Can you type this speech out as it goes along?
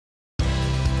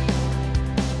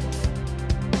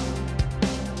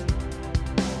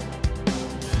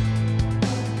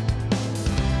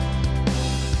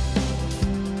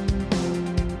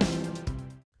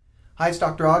Hi, it's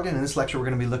Dr. Ogden. In this lecture we're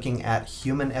going to be looking at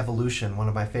human evolution, one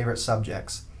of my favorite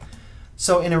subjects.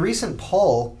 So in a recent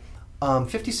poll,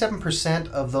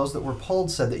 57% of those that were polled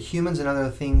said that humans and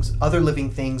other living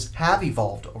things have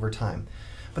evolved over time.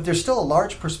 But there's still a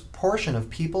large proportion of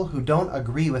people who don't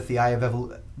agree with the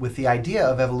idea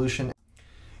of evolution.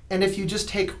 And if you just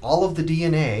take all of the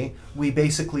DNA, we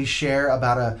basically share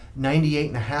about a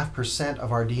 98.5%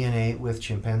 of our DNA with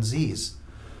chimpanzees.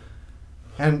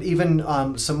 And even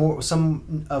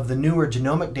some of the newer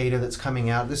genomic data that's coming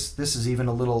out, this is even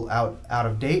a little out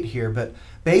of date here, but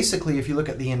basically if you look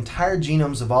at the entire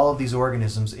genomes of all of these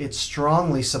organisms, it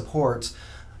strongly supports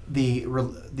the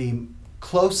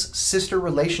close sister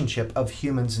relationship of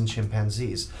humans and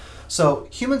chimpanzees. So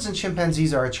humans and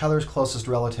chimpanzees are each other's closest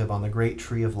relative on the great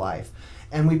tree of life.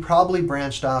 And we probably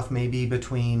branched off maybe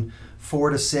between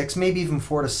 4 to 6, maybe even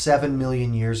 4 to 7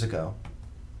 million years ago.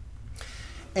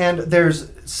 And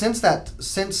since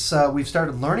we've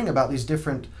started learning about these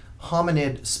different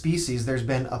hominid species, there's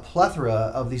been a plethora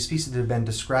of these species that have been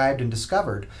described and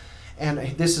discovered. And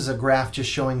this is a graph just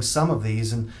showing some of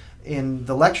these. And in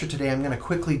the lecture today, I'm going to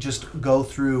quickly just go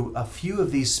through a few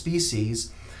of these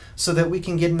species so that we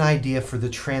can get an idea for the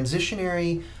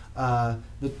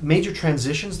major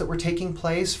transitions that were taking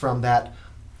place from that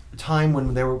time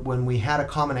when we had a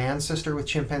common ancestor with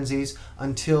chimpanzees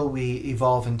until we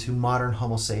evolve into modern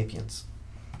Homo sapiens.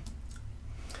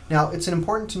 Now, it's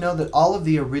important to know that all of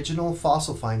the original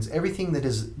fossil finds, everything that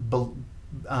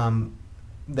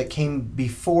that came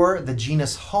before the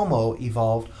genus Homo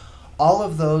evolved, all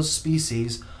of those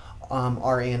species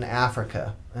are in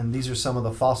Africa, and these are some of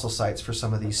the fossil sites for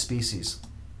some of these species.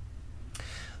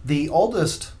 The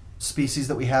oldest species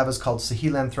that we have is called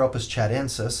Sahelanthropus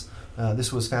chadensis.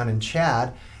 This was found in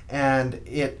Chad, and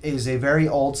it is a very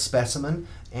old specimen,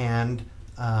 and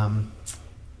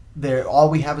all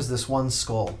we have is this one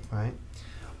skull, right?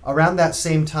 Around that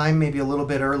same time, maybe a little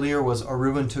bit earlier, was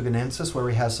Arubantuganensis, where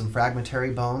we have some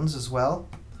fragmentary bones as well.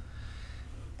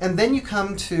 And then you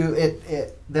come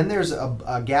to then there's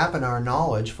a gap in our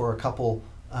knowledge for a couple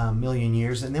million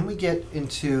years, and then we get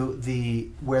into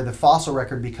where the fossil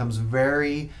record becomes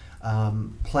very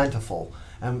plentiful.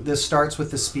 And this starts with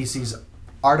the species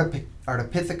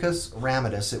Ardipithecus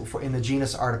ramidus in the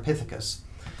genus Ardipithecus.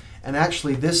 And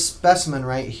actually this specimen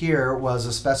right here was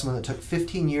a specimen that took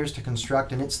 15 years to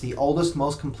construct, and it's the oldest,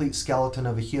 most complete skeleton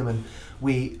of a human.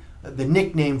 The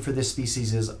nickname for this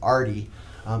species is Ardi.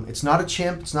 It's not a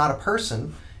chimp, it's not a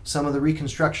person. Some of the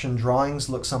reconstruction drawings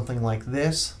look something like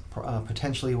this,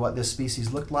 potentially what this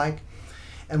species looked like.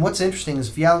 And what's interesting is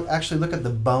if you actually look at the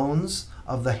bones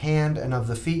of the hand and of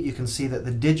the feet, you can see that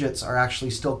the digits are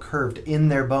actually still curved in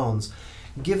their bones,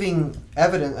 leading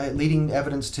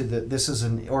evidence to that this is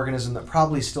an organism that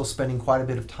probably is still spending quite a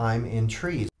bit of time in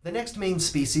trees. The next main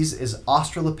species is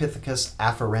Australopithecus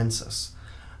afarensis.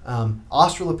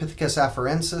 Australopithecus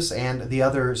afarensis and the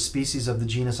other species of the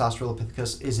genus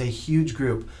Australopithecus is a huge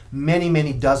group. Many,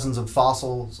 many dozens of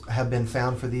fossils have been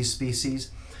found for these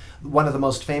species. One of the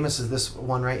most famous is this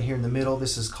one right here in the middle.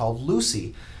 This is called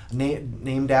Lucy,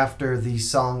 named after the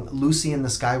song Lucy in the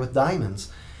Sky with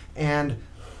Diamonds. And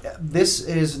this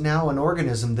is now an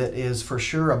organism that is for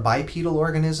sure a bipedal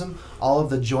organism. All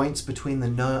of the joints between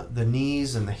the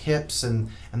knees and the hips and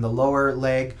the lower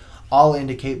leg all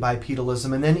indicate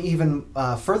bipedalism. And then even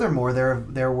furthermore,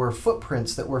 there were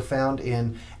footprints that were found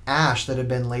in ash that had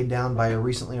been laid down by a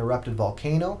recently erupted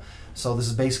volcano. So this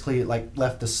is basically like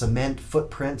left the cement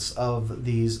footprints of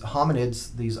these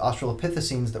hominids, these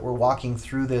Australopithecines that were walking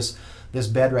through this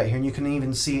bed right here. And you can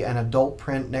even see an adult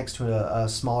print next to a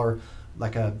smaller,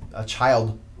 like a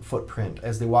child footprint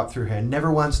as they walk through here. And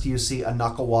never once do you see a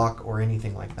knuckle walk or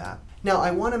anything like that. Now,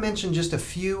 I want to mention just a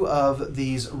few of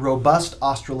these robust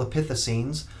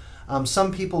Australopithecines.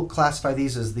 Some people classify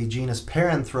these as the genus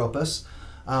Paranthropus,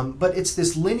 but it's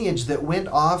this lineage that went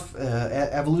off.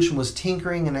 Evolution was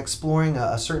tinkering and exploring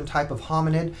a certain type of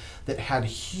hominid that had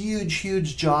huge,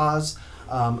 huge jaws,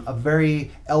 a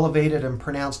very elevated and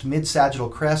pronounced mid-sagittal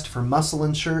crest for muscle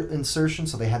insertion.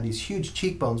 So they had these huge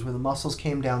cheekbones where the muscles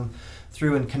came down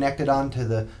through and connected onto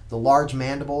the large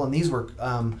mandible. And these were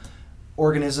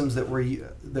organisms that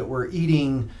were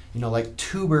eating, like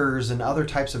tubers and other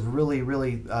types of really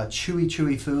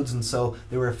chewy foods, and so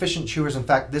they were efficient chewers. In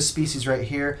fact, this species right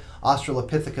here,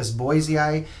 Australopithecus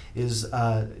boisei, is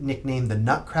nicknamed the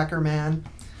Nutcracker Man.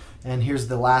 And here's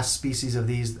the last species of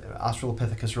these,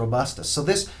 Australopithecus robustus. So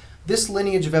this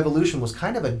lineage of evolution was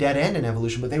kind of a dead end in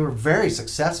evolution, but they were very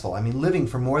successful. I mean, living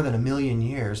for more than 1 million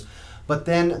years. But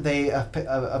then they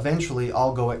eventually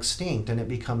all go extinct, and it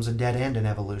becomes a dead end in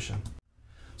evolution.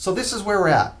 So this is where we're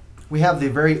at. We have the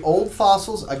very old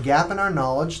fossils, a gap in our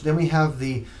knowledge. Then we have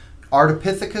the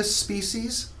Ardipithecus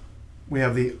species. We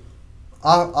have the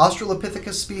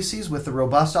Australopithecus species with the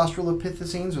robust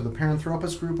Australopithecines, or the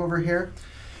Paranthropus group over here.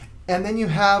 And then you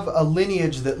have a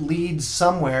lineage that leads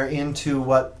somewhere into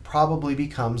what probably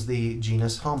becomes the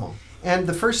genus Homo. And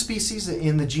the first species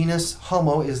in the genus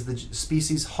Homo is the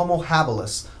species Homo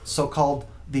habilis,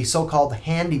 the so-called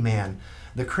handyman.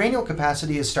 The cranial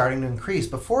capacity is starting to increase.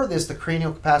 Before this, the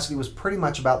cranial capacity was pretty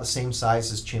much about the same size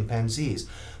as chimpanzees.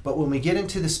 But when we get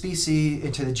into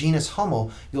the genus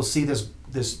Homo, you'll see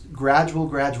this gradual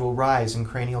rise in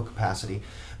cranial capacity.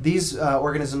 These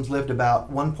organisms lived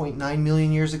about 1.9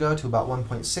 million years ago to about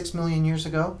 1.6 million years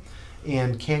ago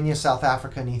in Kenya, South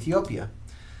Africa, and Ethiopia.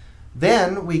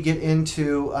 Then we get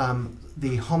into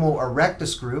the Homo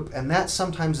erectus group, and that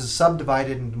sometimes is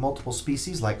subdivided into multiple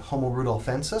species like Homo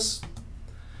rudolfensis,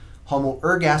 Homo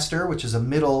ergaster, which is a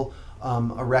middle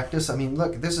erectus. I mean,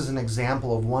 look, this is an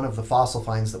example of one of the fossil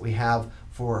finds that we have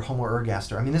for Homo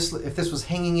ergaster. I mean, if this was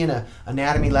hanging in an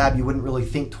anatomy lab, you wouldn't really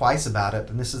think twice about it,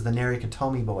 and this is the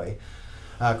Narikatomi boy.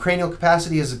 Cranial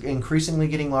capacity is increasingly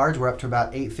getting large. We're up to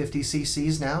about 850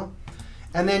 cc's now.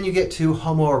 And then you get to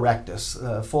Homo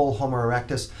erectus, full Homo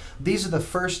erectus. These are the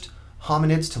first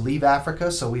hominids to leave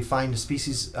Africa, so we find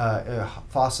species,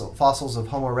 fossils of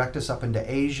Homo erectus up into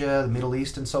Asia, the Middle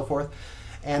East, and so forth.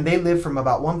 And they lived from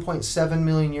about 1.7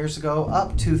 million years ago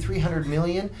up to 300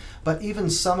 million, but even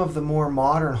some of the more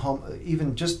modern,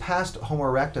 even just past Homo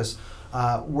erectus,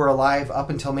 were alive up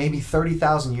until maybe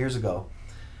 30,000 years ago.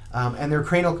 And their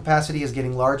cranial capacity is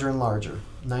getting larger and larger,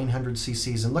 900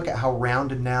 cc's. And look at how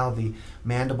rounded now the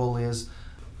mandible is.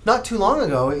 Not too long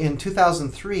ago, in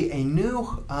 2003, a new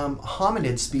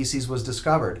hominid species was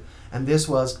discovered, and this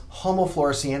was Homo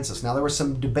floresiensis. Now, there was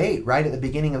some debate right at the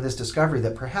beginning of this discovery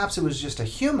that perhaps it was just a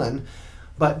human,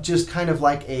 but just kind of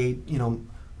like a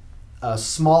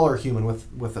smaller human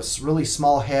with a really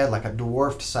small head, like a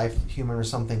dwarfed-sized human or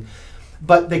something.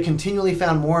 But they continually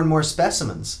found more and more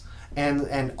specimens.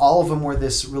 And all of them were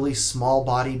this really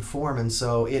small-bodied form, and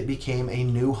so it became a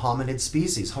new hominid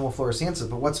species, Homo floresiensis.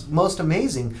 But what's most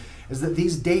amazing is that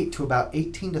these date to about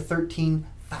 18 to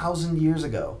 13,000 years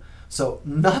ago, so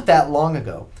not that long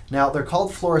ago. Now, they're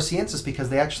called floresiensis because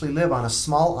they actually live on a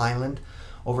small island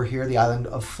over here, the island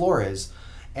of Flores,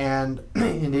 and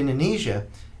in Indonesia.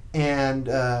 And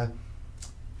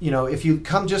if you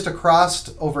come just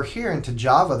across over here into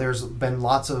Java, there's been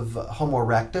lots of Homo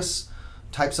erectus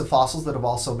types of fossils that have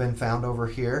also been found over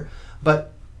here.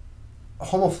 But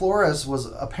Homo flores was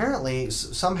apparently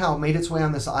somehow made its way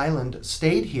on this island,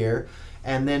 stayed here,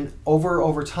 and then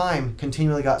over time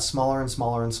continually got smaller and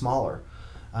smaller and smaller.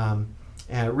 And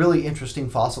a really interesting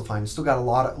fossil find. Still got a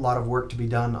lot of work to be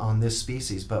done on this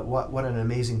species, but what an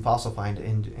amazing fossil find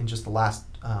in just the last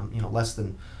less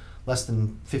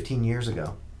than 15 years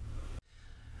ago.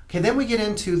 Okay, then we get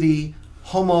into the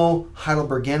Homo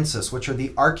heidelbergensis, which are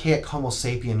the archaic Homo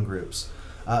sapien groups.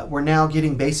 We're now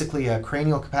getting basically a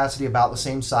cranial capacity about the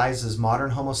same size as modern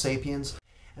Homo sapiens.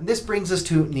 And this brings us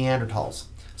to Neanderthals.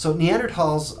 So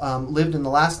Neanderthals lived in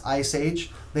the last ice age.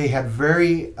 They had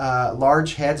very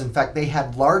large heads. In fact, they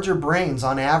had larger brains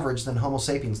on average than Homo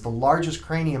sapiens. The largest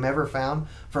cranium ever found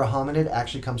for a hominid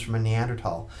actually comes from a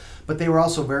Neanderthal. But they were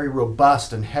also very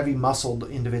robust and heavy-muscled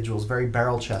individuals, very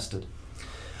barrel-chested.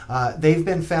 They've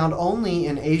been found only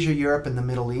in Asia, Europe, and the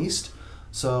Middle East.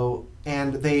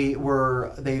 And they've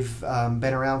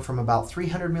been around from about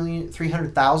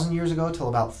 300,000 years ago till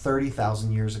about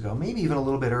 30,000 years ago, maybe even a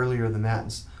little bit earlier than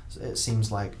that, it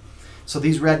seems like. So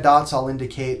these red dots all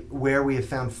indicate where we have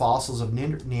found fossils of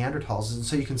Neanderthals. And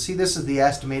so you can see this is the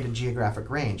estimated geographic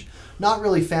range. Not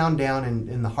really found down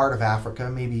in the heart of Africa,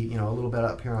 maybe a little bit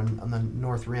up here on the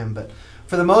North Rim, but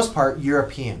for the most part,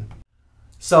 European.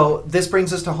 So this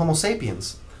brings us to Homo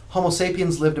sapiens. Homo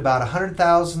sapiens lived about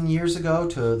 100,000 years ago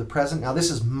to the present. Now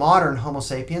this is modern Homo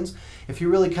sapiens. If you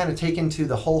really kind of take into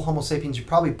the whole Homo sapiens, you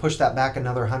probably push that back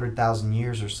another 100,000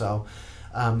 years or so,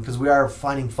 because we are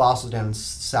finding fossils down in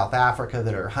South Africa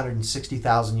that are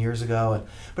 160,000 years ago.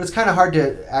 But it's kind of hard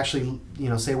to actually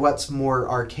say what's more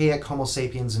archaic Homo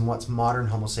sapiens and what's modern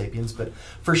Homo sapiens. But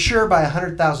for sure, by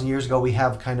 100,000 years ago, we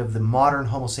have kind of the modern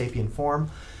Homo sapien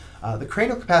form. The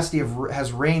cranial capacity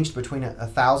has ranged between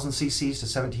 1,000 cc's to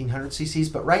 1,700 cc's,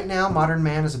 but right now modern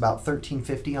man is about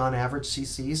 1,350 on average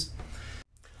cc's.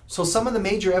 So some of the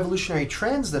major evolutionary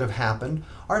trends that have happened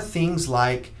are things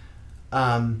like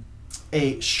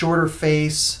a shorter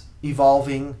face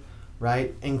evolving,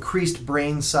 right? Increased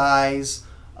brain size,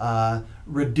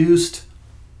 reduced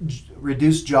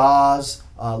jaws,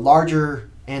 larger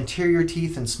anterior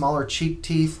teeth and smaller cheek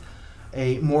teeth,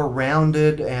 a more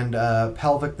rounded and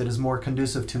pelvic that is more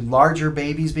conducive to larger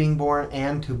babies being born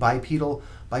and to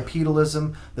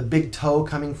bipedalism, the big toe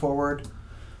coming forward,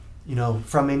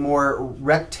 from a more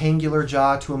rectangular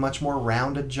jaw to a much more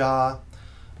rounded jaw,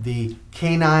 the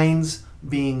canines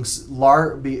being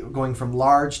going from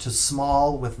large to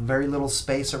small with very little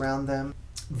space around them,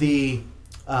 the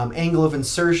angle of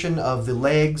insertion of the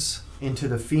legs into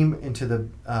the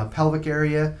pelvic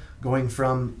area, going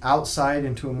from outside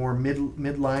into a more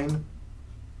midline,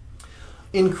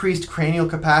 increased cranial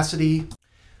capacity.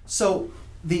 So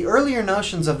the earlier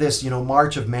notions of this,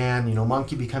 march of man,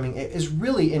 monkey becoming, is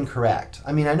really incorrect.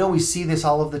 I mean, I know we see this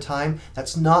all of the time.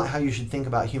 That's not how you should think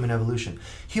about human evolution.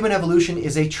 Human evolution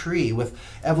is a tree with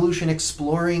evolution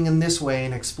exploring in this way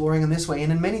and exploring in this way,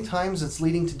 and in many times it's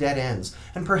leading to dead ends.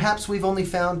 And perhaps we've only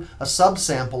found a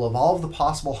subsample of all of the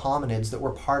possible hominids that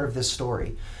were part of this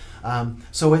story.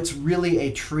 So it's really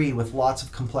a tree with lots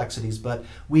of complexities, but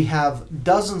we have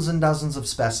dozens and dozens of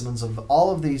specimens of all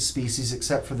of these species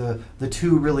except for the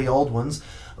two really old ones,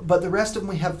 but the rest of them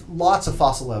we have lots of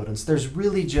fossil evidence. There's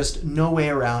really just no way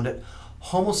around it.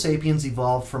 Homo sapiens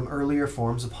evolved from earlier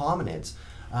forms of hominids,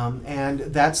 and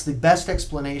that's the best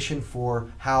explanation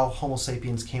for how Homo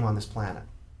sapiens came on this planet.